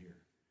to you here.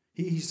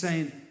 He's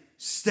saying,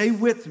 stay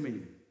with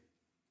me.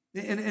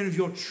 And if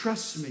you'll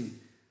trust me,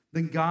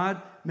 then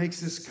God makes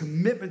this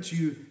commitment to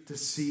you to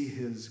see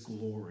his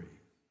glory.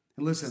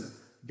 And listen,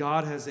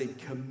 God has a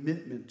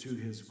commitment to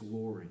his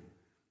glory.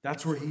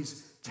 That's where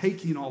he's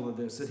taking all of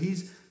this, that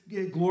he's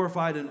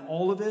glorified in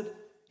all of it.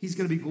 He's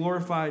going to be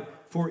glorified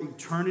for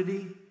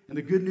eternity. And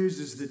the good news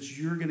is that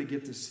you're going to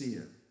get to see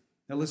it.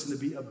 Now listen, to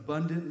be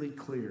abundantly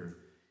clear,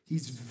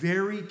 he's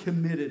very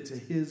committed to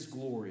his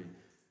glory,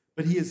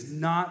 but he is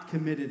not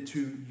committed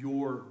to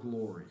your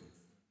glory.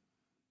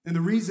 And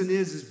the reason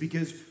is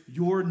because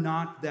you're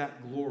not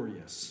that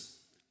glorious.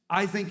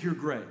 I think you're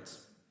great,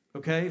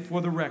 okay,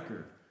 for the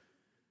record.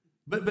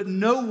 But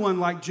no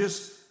one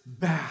just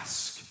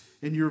bask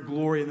in your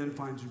glory and then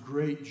finds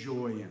great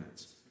joy in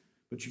it.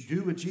 But you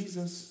do with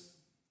Jesus.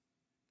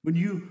 When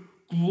you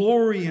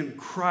glory in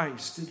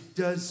Christ, it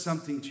does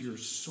something to your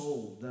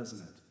soul, doesn't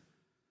it?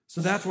 So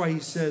that's why he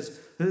says,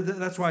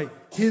 that's why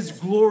his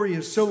glory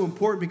is so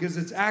important, because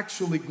it's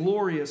actually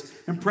glorious.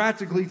 And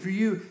practically for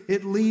you,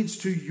 it leads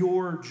to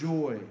your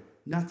joy.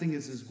 Nothing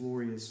is as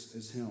glorious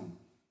as him.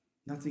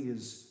 Nothing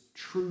is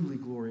truly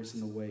glorious in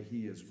the way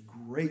he is.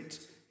 Great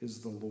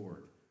is the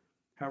Lord.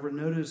 However,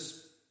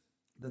 notice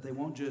that they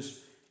won't just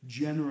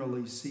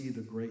generally see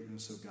the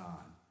greatness of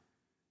God.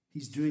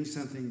 He's doing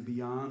something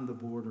beyond the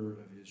border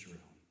of Israel.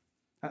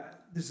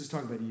 This is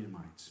talking about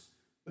Edomites.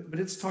 But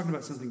it's talking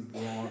about something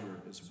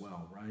broader as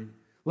well, right?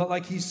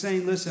 Like he's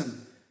saying,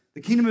 listen,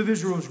 the kingdom of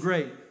Israel is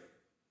great,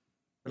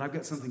 but I've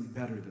got something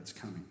better that's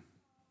coming.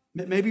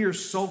 Maybe you're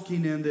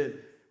sulking in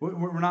that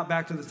we're not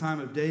back to the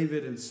time of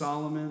David and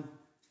Solomon,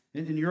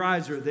 and your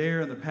eyes are there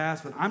in the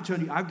past, but I'm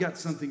telling you, I've got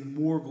something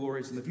more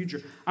glorious in the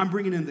future. I'm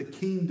bringing in the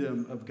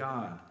kingdom of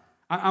God.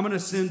 I'm going to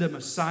send a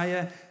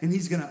Messiah, and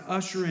he's going to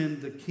usher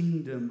in the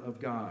kingdom of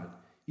God.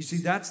 You see,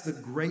 that's the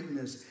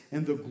greatness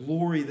and the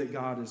glory that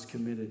God is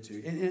committed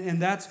to.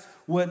 And that's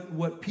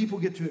what people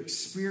get to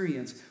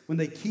experience when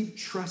they keep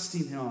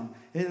trusting him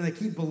and they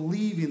keep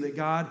believing that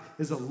God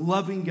is a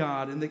loving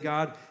God and that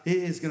God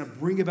is going to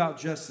bring about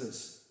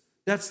justice.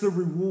 That's the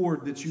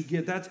reward that you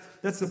get.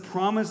 That's the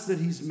promise that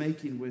he's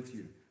making with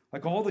you.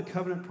 Like all the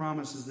covenant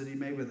promises that he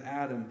made with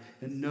Adam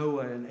and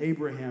Noah and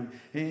Abraham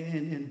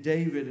and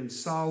David and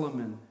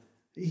Solomon.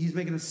 He's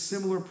making a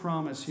similar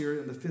promise here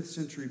in the 5th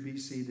century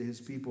BC to his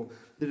people,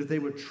 that if they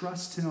would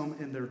trust him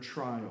in their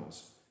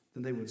trials,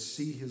 then they would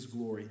see his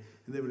glory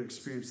and they would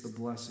experience the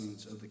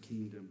blessings of the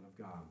kingdom of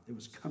God. It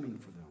was coming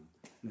for them,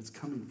 and it's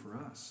coming for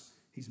us.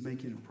 He's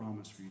making a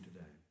promise for you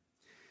today.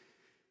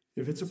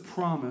 If it's a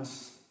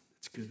promise,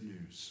 it's good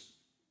news,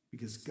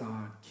 because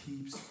God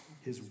keeps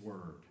his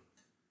word.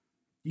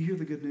 You hear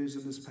the good news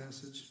in this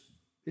passage?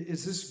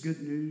 Is this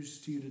good news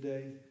to you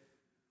today?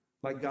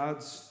 Like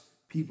God's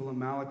people in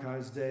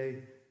Malachi's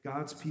day,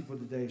 God's people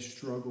today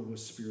struggle with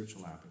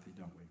spiritual apathy,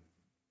 don't we?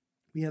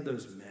 We have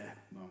those meh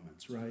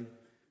moments, right?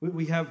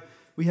 We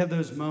have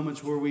those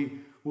moments where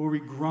we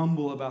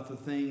grumble about the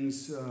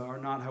things are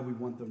not how we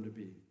want them to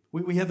be.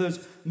 We have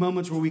those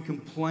moments where we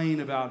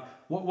complain about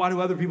why do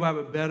other people have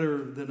it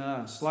better than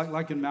us?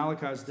 Like in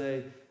Malachi's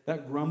day,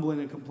 that grumbling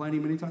and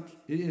complaining many times,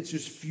 it's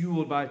just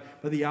fueled by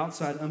the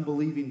outside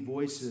unbelieving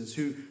voices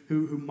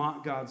who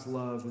mock God's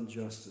love and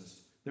justice.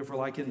 Therefore,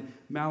 like in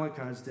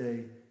Malachi's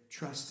day,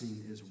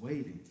 trusting is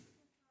waiting.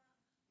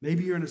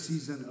 Maybe you're in a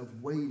season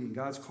of waiting.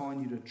 God's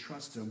calling you to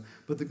trust him.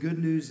 But the good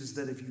news is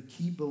that if you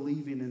keep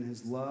believing in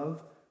his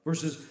love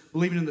versus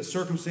believing in the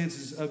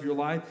circumstances of your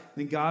life,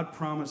 then God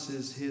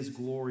promises his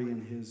glory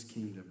and his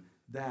kingdom.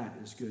 That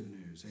is good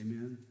news.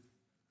 Amen?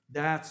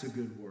 That's a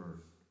good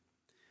word.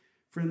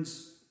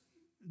 Friends,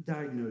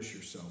 diagnose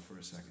yourself for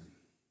a second.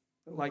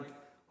 Like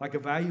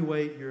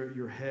evaluate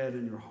your head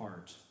and your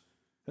heart.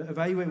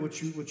 Evaluate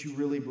what you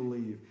really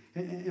believe.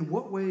 In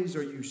what ways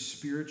are you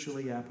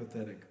spiritually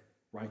apathetic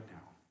right now?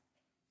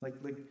 Like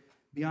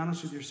be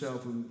honest with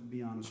yourself and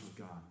be honest with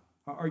God.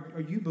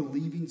 Are you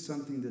believing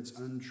something that's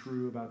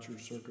untrue about your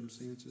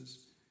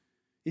circumstances?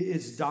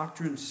 Is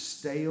doctrine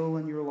stale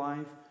in your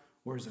life,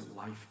 or is it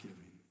life-giving?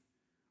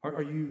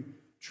 Are you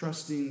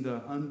trusting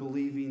the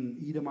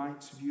unbelieving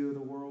Edomites' view of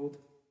the world,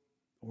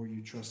 or are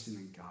you trusting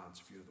in God's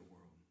view of the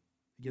world?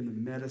 Again,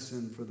 the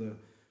medicine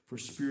for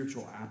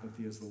spiritual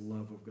apathy is the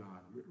love of God.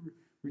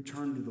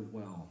 Return to the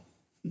well.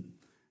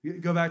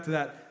 Go back to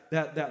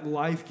that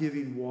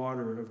life-giving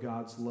water of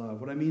God's love.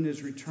 What I mean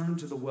is return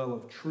to the well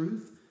of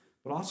truth,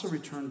 but also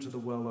return to the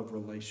well of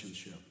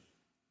relationship.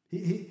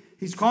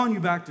 He's calling you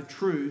back to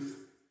truth,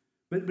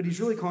 but he's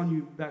really calling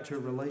you back to a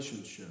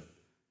relationship.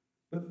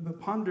 But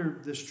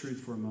ponder this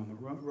truth for a moment.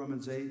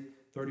 Romans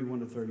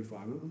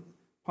 8:31-35.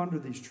 Ponder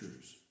these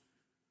truths.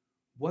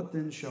 What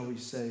then shall we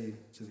say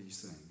to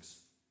these things?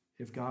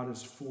 If God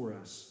is for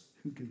us,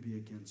 who can be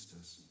against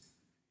us?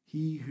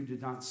 He who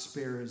did not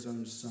spare his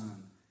own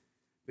son,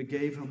 but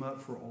gave him up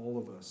for all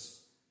of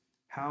us,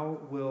 how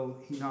will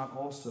he not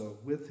also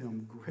with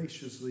him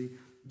graciously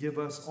give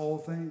us all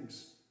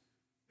things?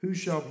 Who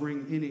shall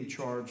bring any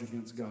charge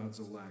against God's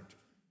elect?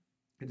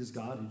 It is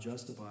God who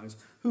justifies.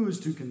 Who is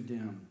to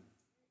condemn?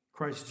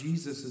 Christ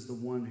Jesus is the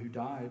one who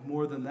died.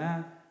 More than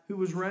that, who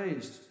was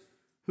raised?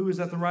 Who is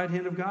at the right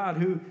hand of God?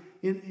 Who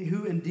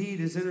indeed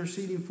is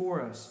interceding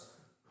for us?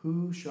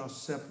 Who shall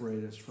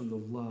separate us from the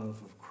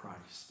love of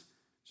Christ?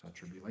 Shall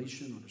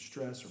tribulation or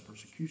distress or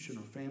persecution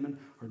or famine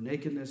or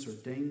nakedness or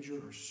danger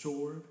or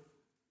sword?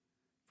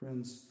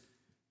 Friends,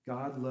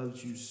 God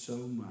loves you so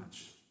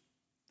much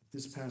that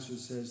this passage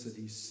says that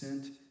he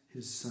sent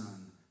his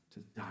son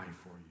to die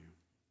for you.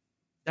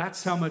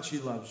 That's how much he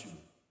loves you.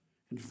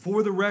 And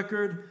for the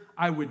record,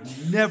 I would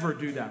never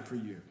do that for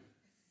you.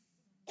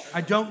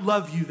 I don't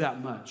love you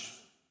that much.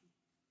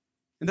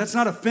 And that's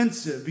not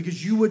offensive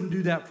because you wouldn't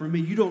do that for me.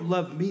 You don't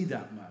love me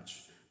that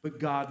much, but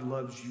God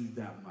loves you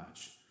that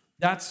much.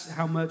 That's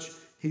how much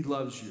he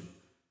loves you.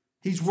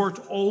 He's worked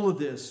all of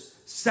this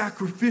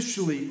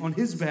sacrificially on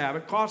his behalf.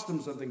 It cost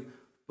him something,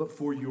 but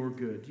for your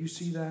good. Do you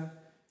see that?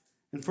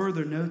 And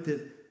further, note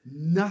that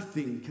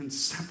nothing can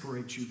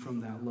separate you from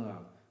that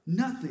love.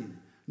 Nothing.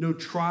 No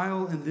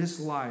trial in this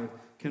life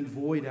can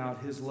void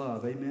out his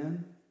love.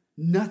 Amen?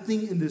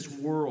 Nothing in this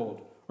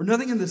world, or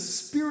nothing in the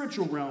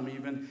spiritual realm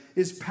even,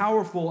 is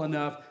powerful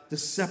enough to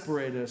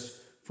separate us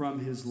from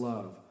his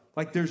love.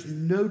 Like there's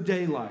no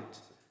daylight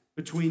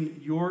between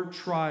your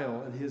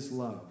trial and his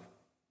love.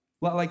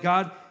 Like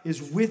God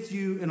is with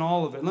you in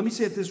all of it. Let me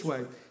say it this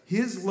way.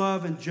 His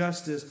love and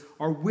justice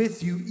are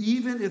with you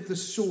even if the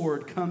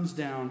sword comes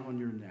down on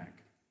your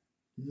neck.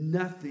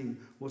 Nothing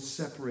will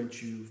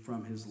separate you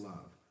from his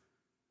love.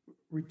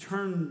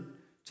 Return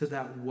to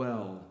that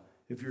well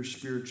if you're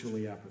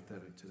spiritually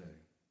apathetic today.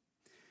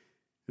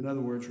 In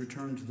other words,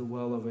 return to the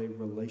well of a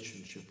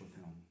relationship with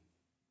him.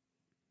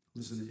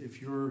 Listen,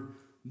 if your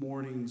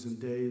mornings and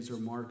days are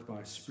marked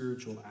by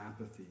spiritual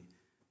apathy,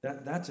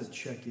 that's a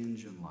check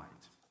engine light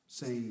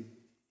saying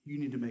you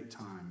need to make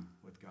time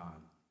with God.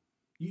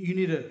 You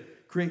need to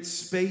create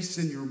space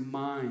in your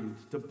mind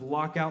to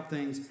block out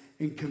things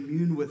and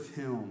commune with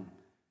him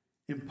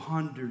and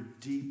ponder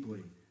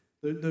deeply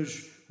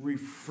those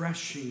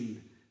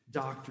refreshing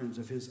doctrines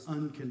of his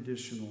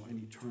unconditional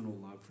and eternal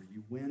love for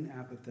you. When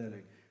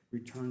apathetic,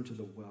 return to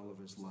the well of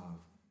his love.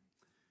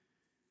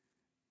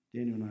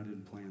 Daniel and I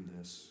didn't plan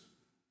this,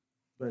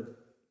 but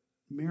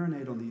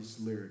marinate on these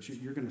lyrics.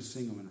 You're going to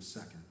sing them in a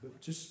second,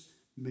 but just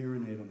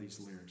marinate on these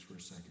lyrics for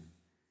a second.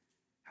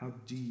 How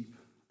deep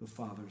the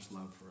Father's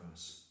love for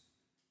us.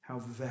 How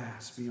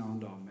vast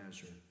beyond all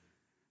measure.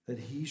 That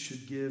he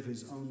should give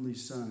his only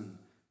Son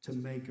to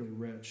make a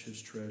wretch his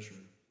treasure.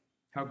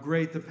 How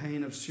great the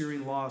pain of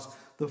searing loss.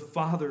 The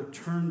Father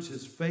turns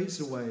his face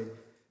away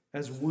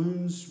as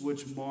wounds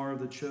which mar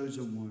the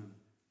chosen one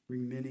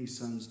bring many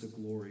sons to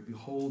glory.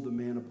 Behold the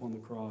man upon the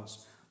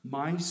cross,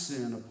 my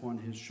sin upon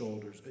his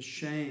shoulders.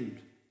 Ashamed,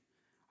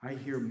 I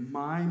hear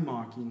my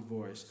mocking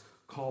voice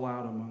call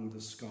out among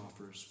the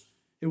scoffers.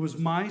 It was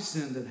my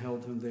sin that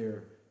held him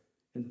there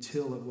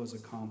until it was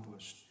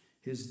accomplished.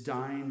 His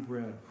dying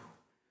breath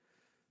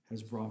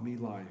has brought me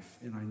life,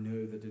 and I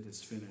know that it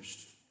is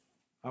finished.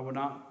 I will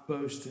not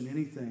boast in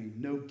anything,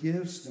 no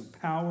gifts, no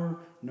power,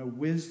 no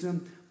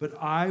wisdom, but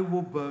I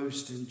will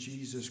boast in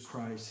Jesus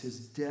Christ, his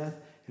death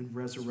and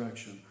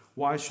resurrection.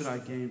 Why should I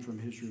gain from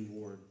his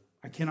reward?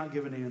 I cannot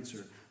give an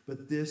answer,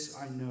 but this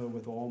I know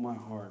with all my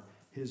heart.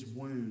 His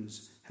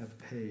wounds have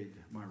paid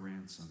my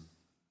ransom.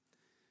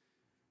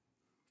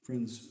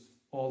 Friends,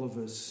 all of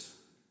us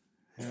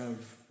have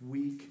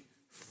weak,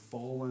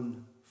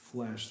 fallen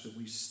flesh that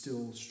we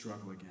still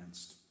struggle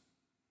against.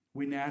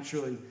 We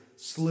naturally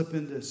slip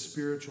into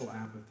spiritual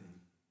apathy.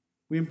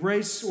 We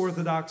embrace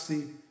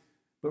orthodoxy,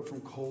 but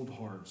from cold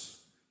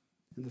hearts.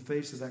 In the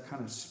face of that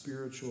kind of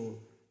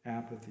spiritual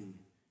apathy,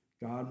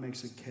 God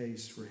makes a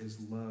case for his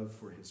love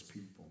for his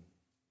people.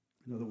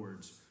 In other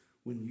words,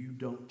 when you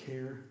don't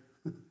care,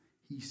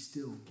 he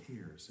still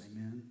cares.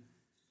 Amen?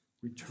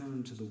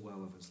 Return to the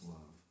well of his love.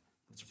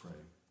 Let's pray.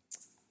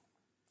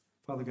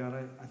 Father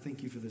God, I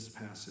thank you for this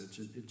passage.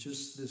 It's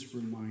just this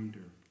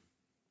reminder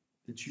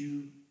that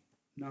you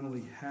not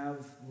only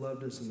have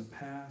loved us in the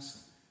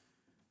past,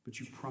 but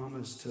you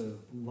promise to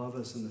love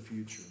us in the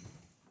future.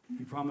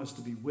 You promise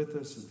to be with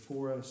us and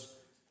for us,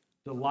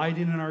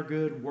 delighting in our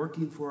good,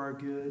 working for our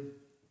good,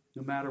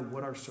 no matter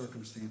what our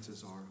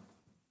circumstances are.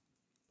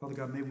 Father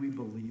God, may we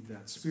believe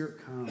that.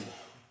 Spirit, come.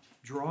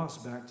 Draw us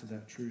back to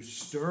that truth.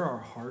 Stir our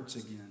hearts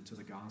again to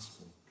the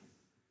gospel.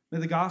 May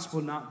the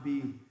gospel not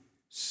be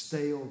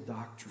stale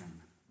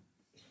doctrine,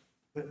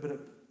 but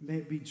may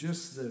it be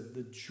just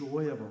the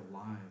joy of our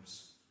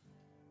lives.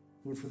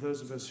 Lord, for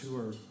those of us who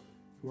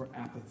are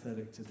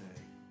apathetic today,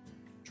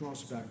 draw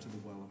us back to the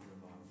well of your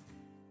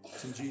love.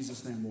 It's in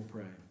Jesus' name we'll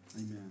pray.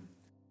 Amen.